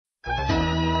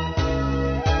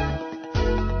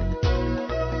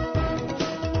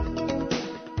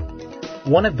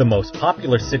One of the most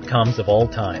popular sitcoms of all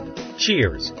time,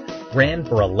 Cheers, ran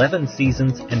for 11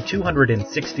 seasons and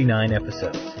 269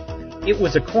 episodes. It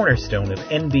was a cornerstone of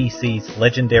NBC's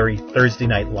legendary Thursday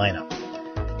night lineup.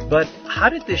 But how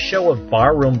did this show of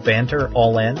barroom banter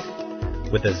all end?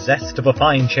 With the zest of a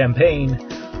fine champagne,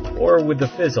 or with the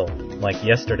fizzle like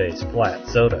yesterday's flat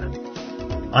soda?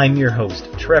 I'm your host,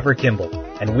 Trevor Kimball,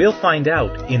 and we'll find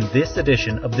out in this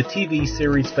edition of the TV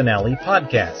series finale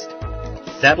podcast.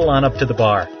 Saddle on up to the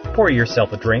bar, pour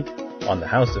yourself a drink, on the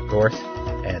house of course,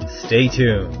 and stay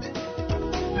tuned.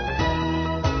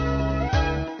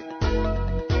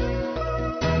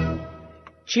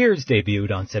 Cheers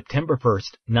debuted on September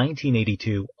 1st,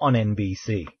 1982 on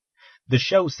NBC. The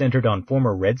show centered on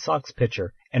former Red Sox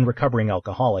pitcher and recovering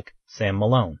alcoholic Sam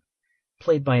Malone,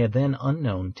 played by a then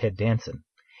unknown Ted Danson,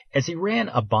 as he ran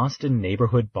a Boston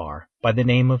neighborhood bar by the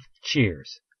name of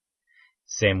Cheers.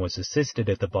 Sam was assisted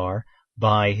at the bar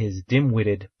by his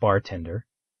dim-witted bartender,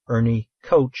 Ernie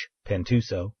Coach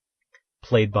Pentuso,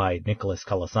 played by Nicholas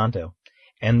Colasanto,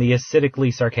 and the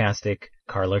acidically sarcastic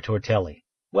Carla Tortelli,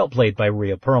 well played by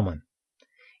Rhea Perlman.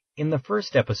 In the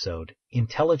first episode,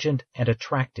 intelligent and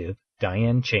attractive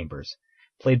Diane Chambers,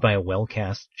 played by a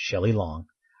well-cast Shelley Long,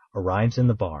 arrives in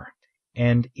the bar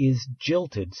and is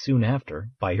jilted soon after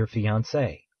by her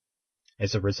fiancé.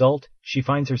 As a result, she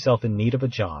finds herself in need of a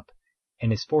job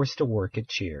and is forced to work at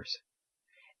Cheers.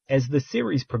 As the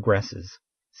series progresses,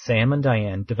 Sam and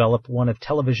Diane develop one of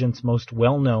television's most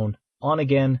well-known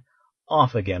on-again,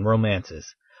 off-again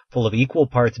romances, full of equal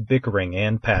parts bickering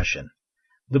and passion.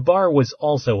 The bar was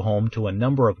also home to a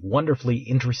number of wonderfully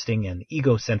interesting and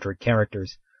egocentric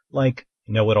characters, like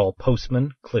know-it-all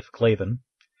postman Cliff Clavin,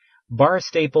 bar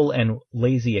staple and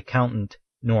lazy accountant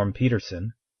Norm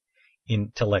Peterson,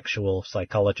 intellectual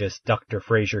psychologist Dr.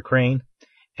 Fraser Crane,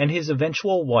 and his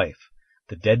eventual wife,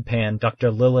 the deadpan Dr.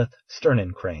 Lilith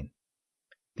Sternin Crane.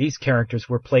 These characters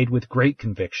were played with great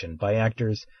conviction by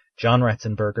actors John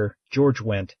Ratzenberger, George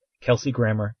Wendt, Kelsey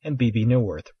Grammer, and Bebe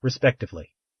Neuwirth,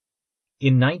 respectively.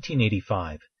 In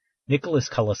 1985, Nicholas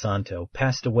Colasanto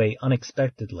passed away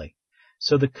unexpectedly,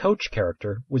 so the Coach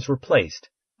character was replaced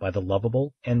by the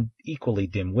lovable and equally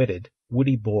dim-witted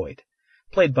Woody Boyd,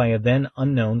 played by a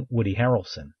then-unknown Woody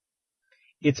Harrelson.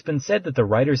 It's been said that the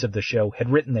writers of the show had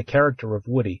written the character of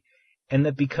Woody, and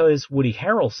that because Woody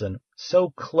Harrelson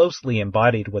so closely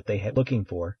embodied what they had looking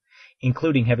for,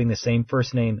 including having the same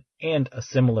first name and a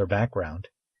similar background,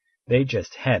 they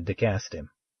just had to cast him.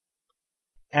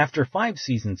 After 5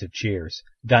 seasons of Cheers,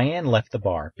 Diane left the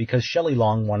bar because Shelley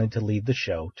Long wanted to leave the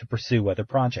show to pursue other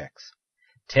projects.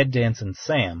 Ted Danson's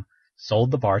Sam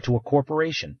sold the bar to a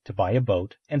corporation to buy a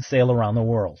boat and sail around the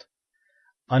world.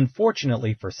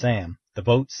 Unfortunately for Sam, the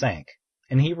boat sank,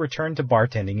 and he returned to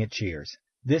bartending at Cheers,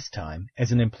 this time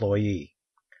as an employee.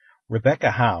 Rebecca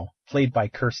Howe, played by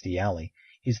Kirstie Alley,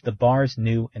 is the bar's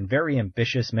new and very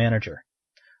ambitious manager.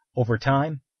 Over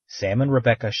time, Sam and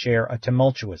Rebecca share a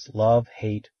tumultuous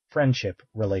love-hate friendship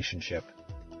relationship.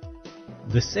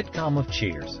 The sitcom of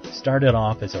Cheers started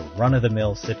off as a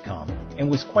run-of-the-mill sitcom and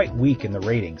was quite weak in the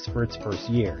ratings for its first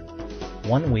year.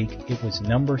 One week it was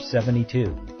number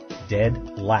 72,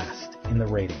 dead last in the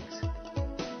ratings.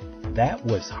 That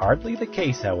was hardly the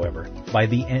case, however, by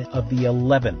the end of the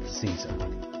 11th season,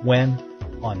 when,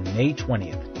 on May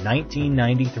 20th,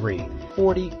 1993,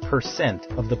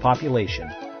 40% of the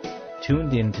population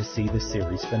tuned in to see the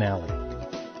series finale.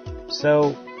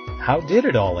 So, how did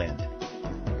it all end?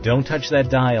 Don't touch that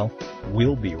dial.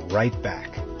 We'll be right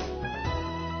back.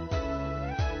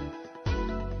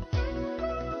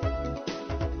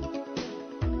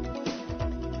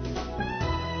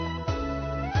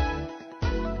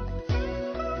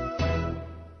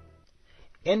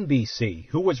 NBC,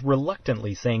 who was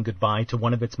reluctantly saying goodbye to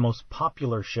one of its most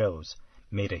popular shows,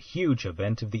 made a huge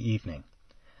event of the evening.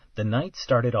 The night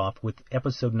started off with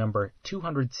episode number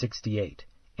 268,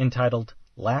 entitled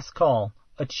Last Call,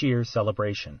 a Cheers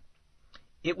Celebration.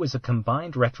 It was a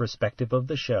combined retrospective of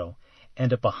the show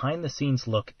and a behind-the-scenes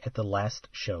look at the last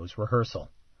show's rehearsal.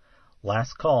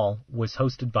 Last Call was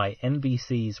hosted by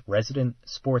NBC's resident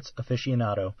sports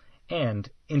aficionado and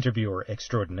interviewer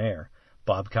extraordinaire,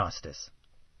 Bob Costas.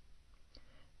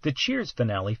 The Cheers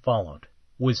finale followed,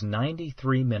 was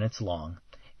 93 minutes long,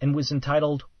 and was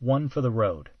entitled One for the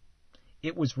Road.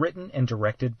 It was written and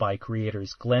directed by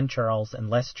creators Glenn Charles and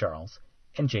Les Charles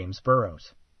and James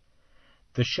Burrows.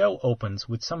 The show opens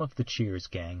with some of the Cheers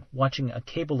gang watching a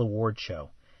cable award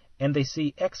show, and they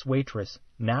see ex-waitress,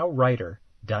 now writer,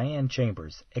 Diane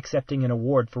Chambers accepting an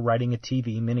award for writing a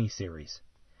TV miniseries.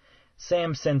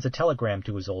 Sam sends a telegram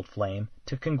to his old flame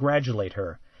to congratulate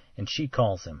her, and she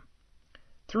calls him.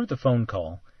 Through the phone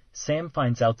call, Sam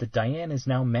finds out that Diane is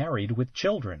now married with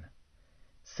children.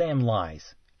 Sam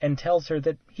lies and tells her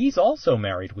that he's also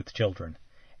married with children,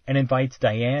 and invites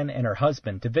Diane and her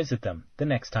husband to visit them the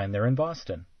next time they're in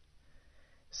Boston.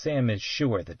 Sam is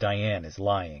sure that Diane is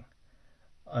lying,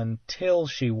 until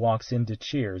she walks into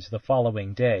Cheers the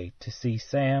following day to see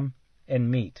Sam and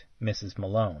meet Mrs.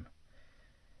 Malone.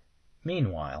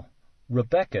 Meanwhile,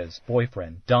 Rebecca's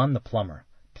boyfriend, Don the plumber,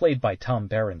 played by Tom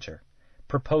Berenger,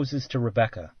 proposes to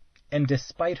Rebecca, and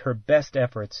despite her best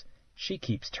efforts, she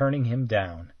keeps turning him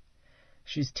down.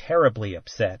 She's terribly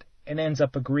upset and ends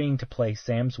up agreeing to play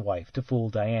Sam's wife to fool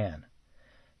Diane.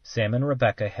 Sam and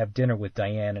Rebecca have dinner with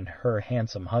Diane and her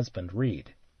handsome husband,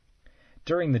 Reed.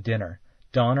 During the dinner,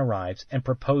 Don arrives and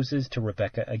proposes to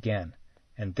Rebecca again,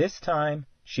 and this time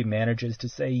she manages to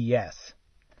say yes.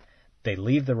 They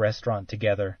leave the restaurant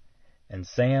together, and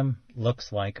Sam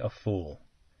looks like a fool.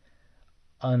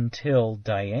 Until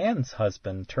Diane's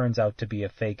husband turns out to be a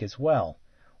fake as well,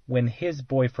 when his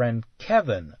boyfriend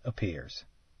Kevin appears.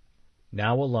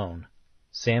 Now alone,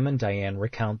 Sam and Diane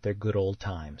recount their good old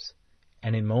times,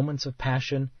 and in moments of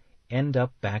passion end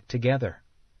up back together.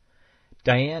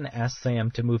 Diane asks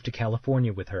Sam to move to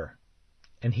California with her,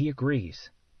 and he agrees.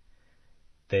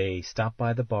 They stop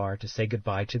by the bar to say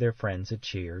goodbye to their friends at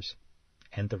Cheers,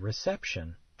 and the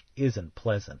reception isn't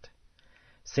pleasant.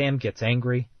 Sam gets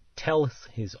angry, tells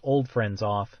his old friends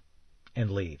off, and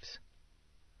leaves.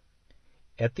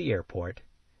 At the airport,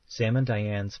 Sam and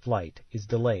Diane's flight is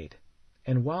delayed,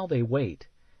 and while they wait,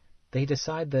 they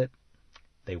decide that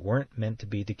they weren't meant to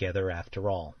be together after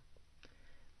all.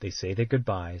 They say their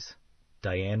goodbyes,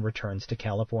 Diane returns to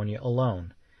California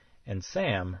alone, and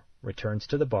Sam returns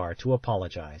to the bar to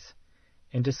apologize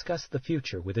and discuss the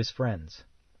future with his friends.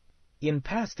 In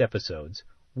past episodes,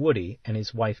 Woody and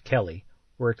his wife Kelly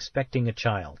were expecting a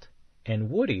child, and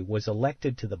Woody was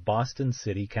elected to the Boston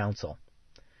City Council.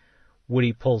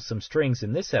 Woody pulls some strings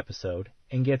in this episode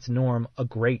and gets Norm a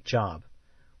great job,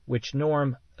 which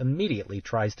Norm immediately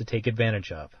tries to take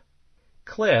advantage of.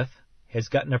 Cliff has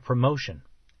gotten a promotion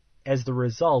as the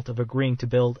result of agreeing to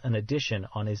build an addition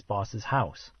on his boss's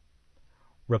house.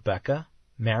 Rebecca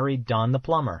married Don the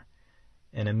plumber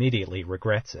and immediately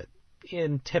regrets it,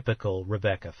 in typical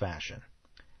Rebecca fashion.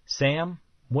 Sam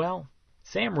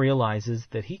realizes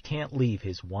that he can't leave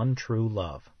his one true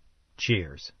love,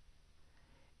 Cheers.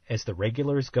 As the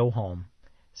regulars go home,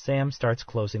 Sam starts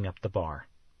closing up the bar.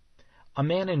 A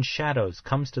man in shadows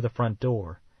comes to the front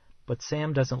door, but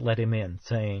Sam doesn't let him in,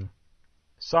 saying,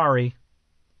 "Sorry,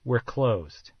 we're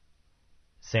closed."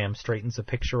 Sam straightens a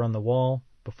picture on the wall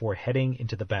before heading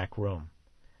into the back room.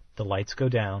 The lights go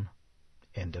down.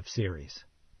 End of series.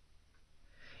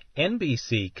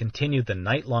 NBC continued the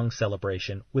night-long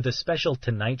celebration with a special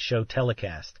Tonight Show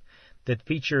telecast that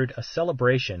featured a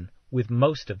celebration with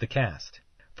most of the cast.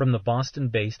 From the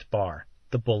Boston-based bar,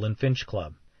 the Bull and Finch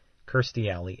Club, Kirstie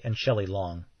Alley and Shelley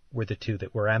Long were the two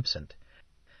that were absent.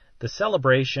 The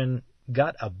celebration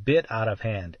got a bit out of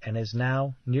hand and is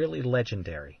now nearly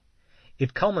legendary.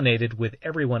 It culminated with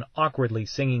everyone awkwardly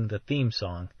singing the theme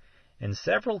song and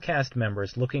several cast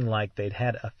members looking like they'd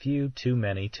had a few too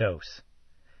many toasts.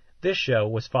 This show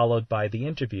was followed by the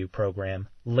interview program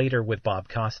Later with Bob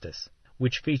Costas,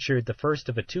 which featured the first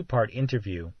of a two-part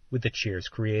interview with the Cheers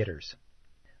creators.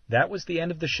 That was the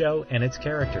end of the show and its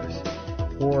characters.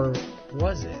 Or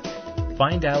was it?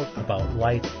 Find out about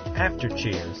life after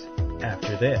Cheers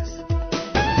after this.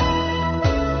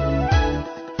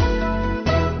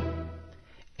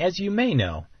 As you may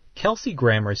know, Kelsey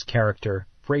Grammer's character,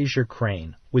 Frasier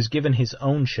Crane, was given his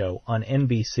own show on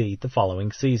NBC the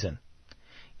following season.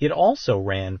 It also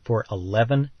ran for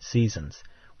 11 seasons,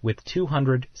 with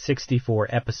 264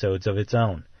 episodes of its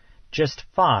own, just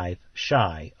 5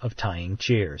 shy of tying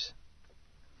Cheers.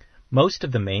 Most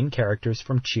of the main characters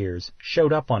from Cheers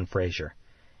showed up on Frasier,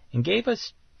 and gave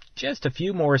us just a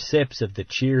few more sips of the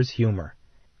Cheers humor.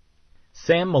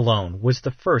 Sam Malone was the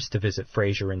first to visit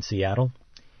Frasier in Seattle.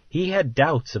 He had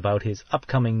doubts about his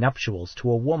upcoming nuptials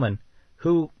to a woman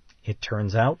who, it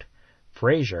turns out,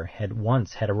 Frasier had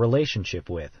once had a relationship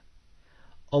with.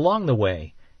 Along the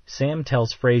way, Sam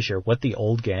tells Frasier what the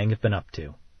old gang have been up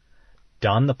to.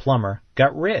 Don the plumber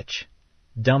got rich,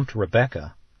 dumped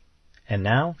Rebecca, and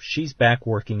now she's back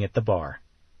working at the bar.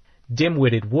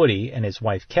 Dim-witted Woody and his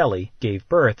wife Kelly gave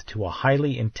birth to a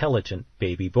highly intelligent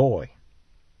baby boy.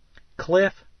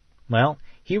 Cliff,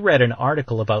 he read an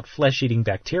article about flesh-eating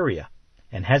bacteria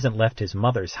and hasn't left his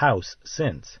mother's house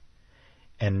since.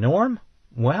 And Norm?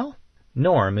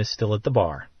 Norm is still at the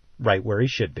bar, right where he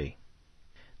should be.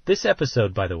 This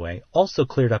episode, by the way, also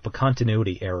cleared up a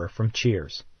continuity error from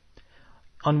Cheers.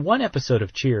 On one episode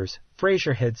of Cheers,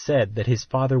 Frasier had said that his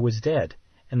father was dead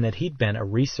and that he'd been a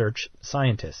research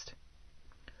scientist.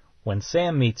 When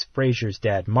Sam meets Frasier's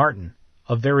dad, Martin,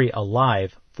 a very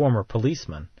alive former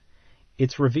policeman,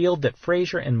 it's revealed that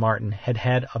Frasier and Martin had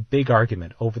had a big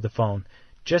argument over the phone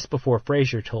just before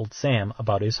Frasier told Sam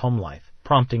about his home life,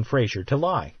 prompting Frasier to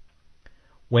lie.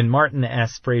 When Martin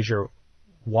asks Frasier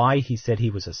why he said he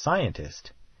was a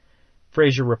scientist,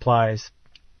 Frasier replies,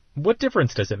 "What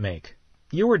difference does it make?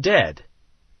 You were dead."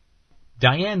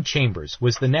 Diane Chambers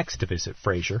was the next to visit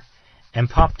Frasier and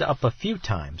popped up a few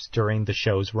times during the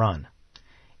show's run.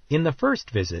 In the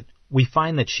first visit, we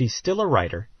find that she's still a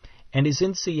writer and is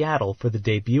in Seattle for the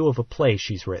debut of a play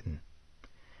she's written.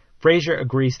 Frasier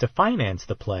agrees to finance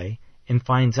the play and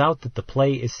finds out that the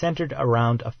play is centered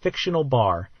around a fictional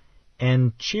bar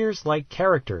and Cheers-like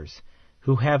characters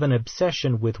who have an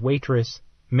obsession with waitress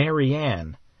Mary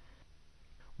Ann.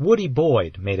 Woody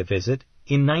Boyd made a visit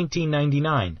in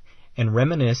 1999 and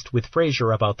reminisced with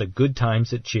Frasier about the good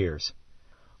times at Cheers.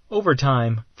 Over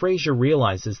time, Frasier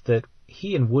realizes that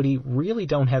he and Woody really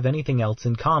don't have anything else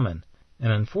in common,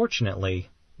 and unfortunately,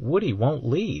 Woody won't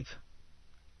leave.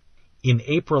 In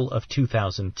April of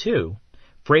 2002,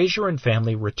 Frasier and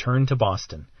family return to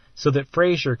Boston so that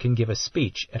Frasier can give a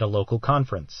speech at a local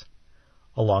conference.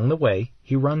 Along the way,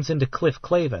 he runs into Cliff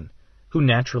Clavin, who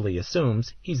naturally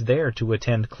assumes he's there to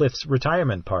attend Cliff's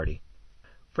retirement party.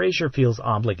 Frasier feels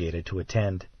obligated to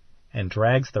attend and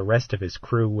drags the rest of his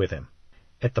crew with him.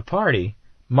 At the party,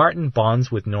 Martin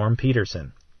bonds with Norm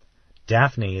Peterson.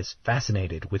 Daphne is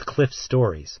fascinated with Cliff's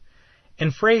stories,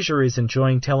 and Frasier is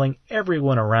enjoying telling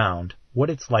everyone around what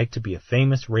it's like to be a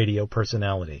famous radio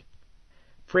personality.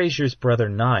 Frasier's brother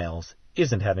Niles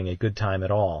isn't having a good time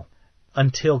at all,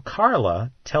 until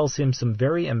Carla tells him some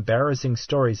very embarrassing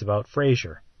stories about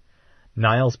Frasier.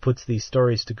 Niles puts these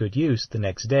stories to good use the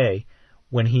next day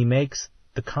when he makes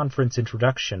the conference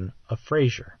introduction of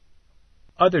Frasier.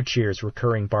 Other Cheers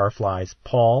recurring barflies,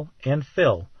 Paul and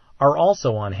Phil, are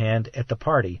also on hand at the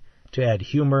party to add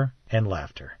humor and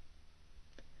laughter.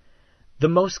 The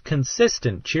most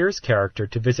consistent Cheers character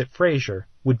to visit Frasier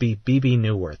would be Bebe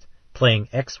Neuwirth, playing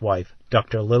ex-wife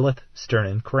Dr. Lilith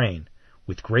Sternin Crane,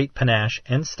 with great panache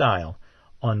and style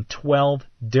on 12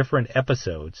 different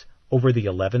episodes over the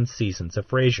 11 seasons of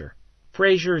Frasier.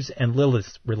 Frasier's and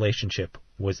Lilith's relationship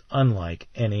was unlike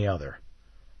any other.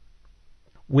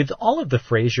 With all of the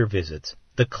Frasier visits,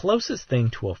 the closest thing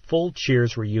to a full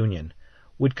Cheers reunion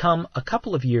would come a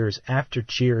couple of years after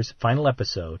Cheers' final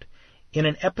episode in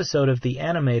an episode of the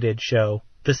animated show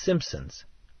The Simpsons.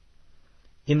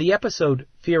 In the episode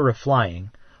Fear of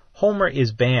Flying, Homer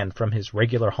is banned from his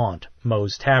regular haunt,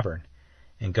 Moe's Tavern,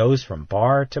 and goes from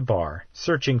bar to bar,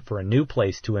 searching for a new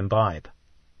place to imbibe.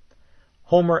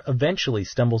 Homer eventually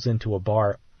stumbles into a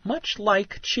bar much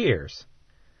like Cheers.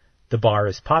 The bar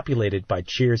is populated by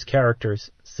Cheers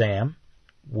characters Sam,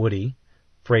 Woody,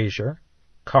 Frasier,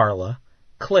 Carla,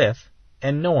 Cliff,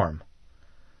 and Norm.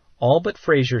 All but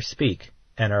Frasier speak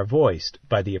and are voiced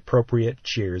by the appropriate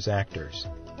Cheers actors.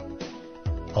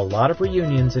 A lot of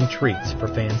reunions and treats for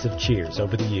fans of Cheers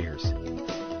over the years.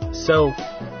 So,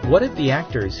 what have the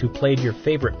actors who played your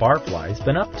favorite barflies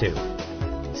been up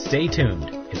to? Stay tuned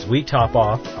as we top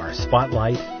off our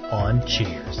spotlight on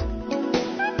Cheers.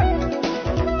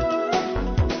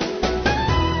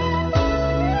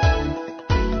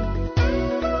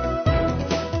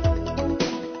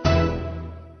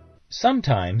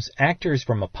 Sometimes actors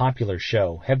from a popular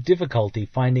show have difficulty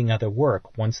finding other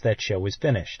work once that show is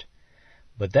finished.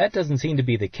 But that doesn't seem to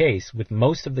be the case with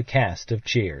most of the cast of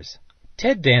Cheers.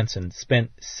 Ted Danson spent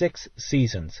 6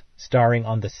 seasons starring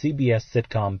on the CBS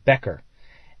sitcom Becker,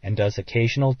 and does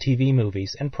occasional TV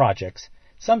movies and projects,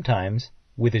 sometimes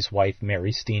with his wife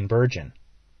Mary Steenburgen.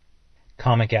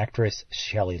 Comic actress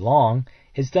Shelley Long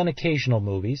has done occasional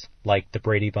movies, like The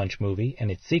Brady Bunch movie and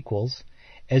its sequels,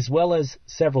 as well as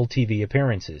several TV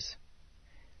appearances.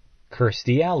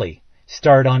 Kirstie Alley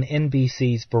starred on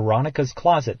NBC's Veronica's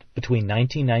Closet between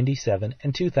 1997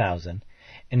 and 2000,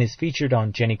 and is featured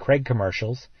on Jenny Craig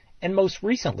commercials, and most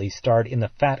recently starred in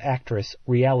the Fat Actress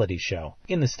reality show,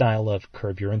 in the style of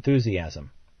Curb Your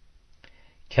Enthusiasm.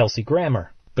 Kelsey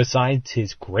Grammer, besides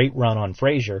his great run on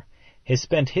Frasier, has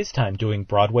spent his time doing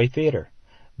Broadway theater,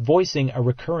 voicing a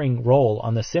recurring role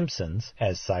on The Simpsons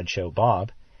as Sideshow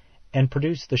Bob, and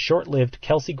produced the short-lived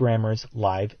Kelsey Grammer's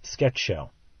live sketch show.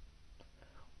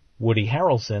 Woody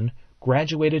Harrelson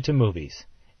graduated to movies,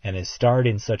 and has starred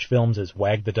in such films as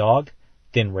Wag the Dog,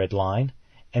 Thin Red Line,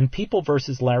 and People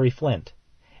vs. Larry Flynt,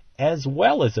 as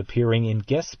well as appearing in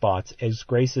guest spots as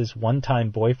Grace's one-time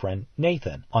boyfriend,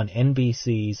 Nathan, on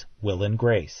NBC's Will and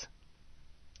Grace.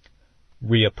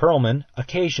 Rhea Perlman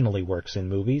occasionally works in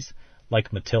movies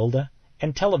like Matilda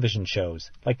and television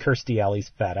shows like Kirstie Alley's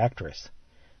Fat Actress,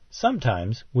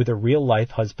 sometimes with her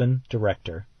real-life husband,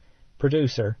 director,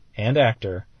 producer, and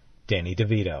actor, Danny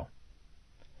DeVito.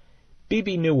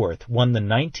 Bebe Neuwirth won the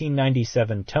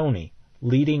 1997 Tony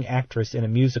Leading Actress in a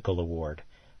Musical Award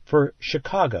for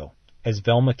Chicago as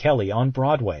Velma Kelly on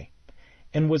Broadway,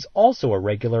 and was also a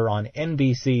regular on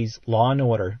NBC's Law &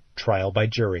 Order Trial by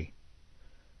Jury.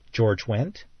 George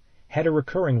Wendt had a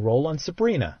recurring role on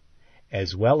Sabrina,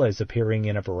 as well as appearing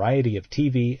in a variety of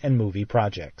TV and movie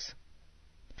projects.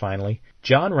 Finally,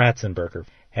 John Ratzenberger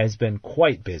has been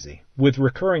quite busy, with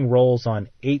recurring roles on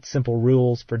 8 Simple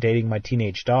Rules for Dating My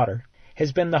Teenage Daughter,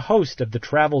 has been the host of the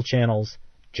Travel Channel's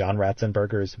John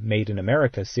Ratzenberger's Made in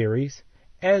America series,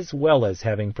 as well as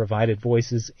having provided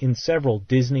voices in several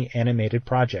Disney animated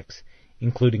projects,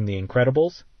 including The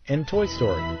Incredibles and Toy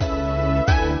Story.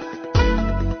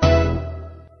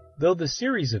 Though the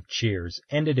series of Cheers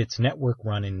ended its network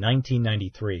run in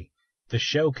 1993, the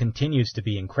show continues to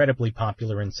be incredibly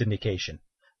popular in syndication,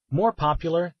 more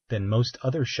popular than most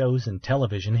other shows in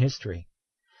television history.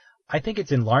 I think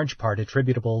it's in large part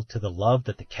attributable to the love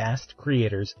that the cast,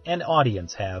 creators, and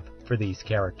audience have for these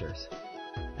characters.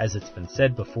 As it's been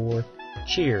said before,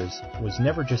 Cheers was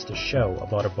never just a show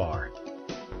about a bar.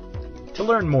 To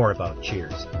learn more about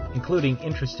Cheers, including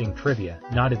interesting trivia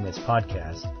not in this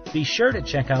podcast, be sure to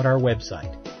check out our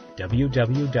website,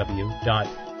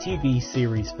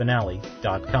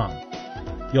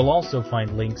 www.tvseriesfinale.com. You'll also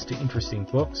find links to interesting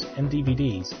books and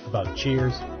DVDs about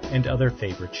Cheers and other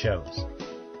favorite shows.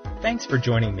 Thanks for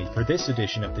joining me for this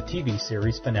edition of the TV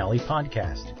Series Finale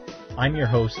podcast. I'm your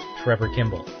host, Trevor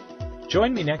Kimball.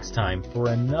 Join me next time for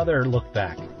another look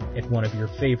back at one of your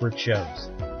favorite shows.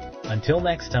 Until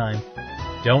next time,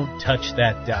 don't touch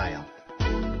that dial.